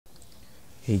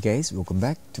Hey guys, welcome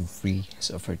back to Free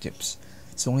Software Tips.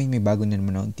 So ngayon may bago na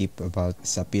naman akong tip about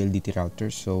sa PLDT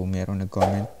router. So merong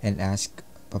nag-comment and ask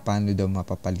paano daw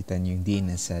mapapalitan yung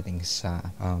DNS settings sa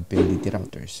PLDT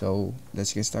router. So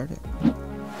let's get started.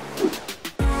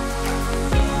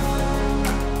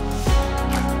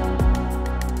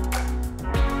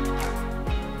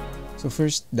 So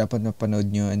first, dapat mapanood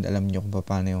nyo and alam nyo kung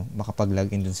paano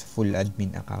makapag-login dun sa full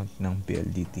admin account ng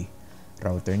PLDT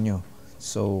router nyo.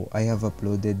 So, I have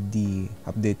uploaded the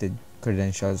updated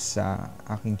credentials sa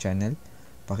aking channel.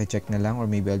 Paki-check na lang, or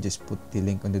maybe I'll just put the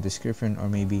link on the description, or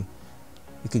maybe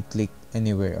you could click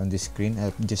anywhere on the screen.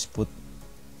 I'll just put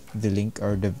the link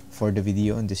for the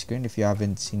video on the screen if you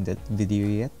haven't seen that video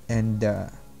yet. And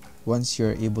once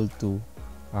you're able to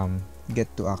get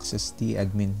to access the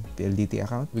admin PLDT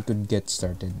account, we could get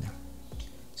started.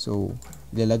 So,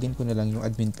 ilalagin ko na lang yung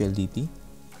admin PLDT.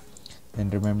 And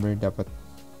remember, dapat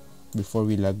before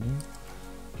we log in,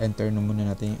 enter na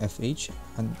muna natin yung FH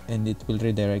and it will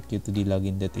redirect you to the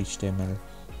login.html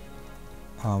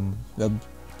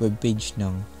web page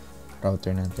ng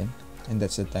router natin, and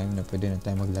that's the time na pwede na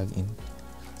tayo mag-login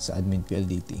sa admin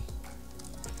PLDT.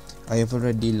 I have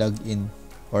already logged in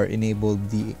or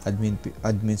enabled the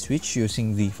admin switch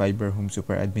using the Fibr Home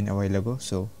Super admin a while ago,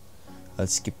 so I'll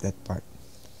skip that part.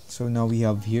 So now we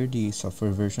have here the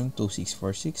software version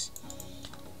 2646.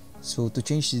 So to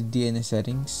change the DNS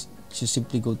settings, just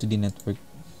simply go to the network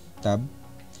tab,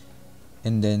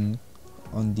 and then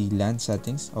on the LAN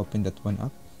settings, open that one up.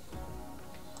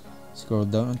 Scroll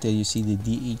down until you see the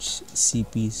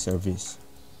DHCP service.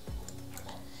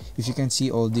 If you can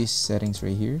see all these settings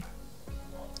right here,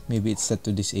 maybe it's set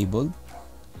to disabled.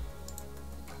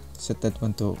 Set that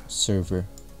one to server.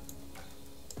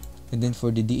 And then for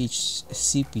the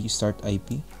DHCP start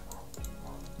IP,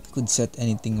 could set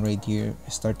anything right here,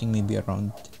 starting maybe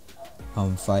around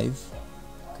 5,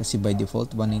 kasi by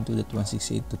default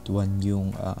 192.168.1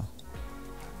 yung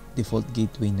default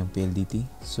gateway ng PLDT.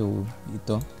 So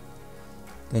ito,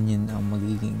 ganyan ang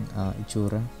magiging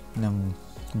itsura ng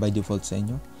by default sa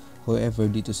inyo. However,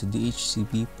 dito sa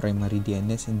DHCP primary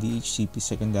DNS and DHCP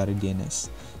secondary DNS,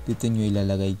 dito nyo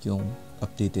ilalagay yung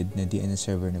updated na DNS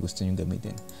server na gusto nyo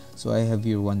gamitin. So I have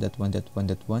here 1.1.1.1,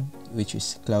 which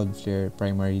is Cloudflare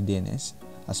primary DNS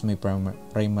as my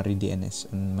primary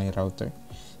DNS on my router.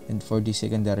 And for the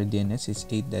secondary DNS, it's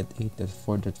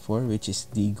 8.8.4.4, which is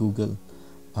the Google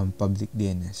public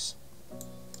DNS.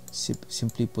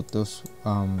 Simply put those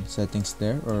settings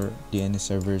there, or DNS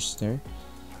servers there,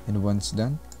 and once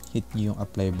done, hit nyo yung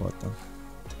apply button.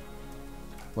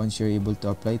 Once you're able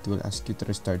to apply, it will ask you to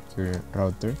restart your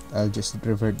router. I'll just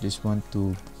revert this one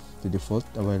to the default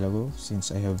a while ago,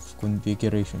 since I have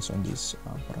configurations on this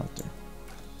router.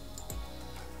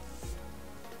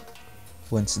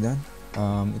 Once done,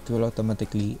 it will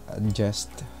automatically adjust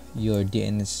your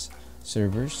DNS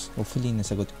servers. Hopefully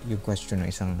nasagot yung question ng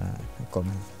isang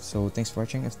comment. So thanks for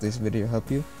watching. If this video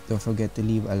helped you, don't forget to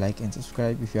leave a like and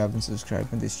subscribe. If you haven't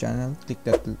subscribed on this channel, click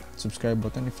that subscribe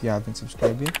button if you haven't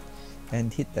subscribed yet,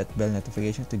 and hit that bell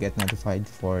notification to get notified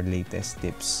for latest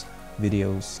tips,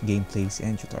 videos, gameplays,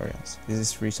 and tutorials. This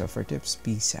is Free Software Tips.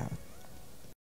 Peace out.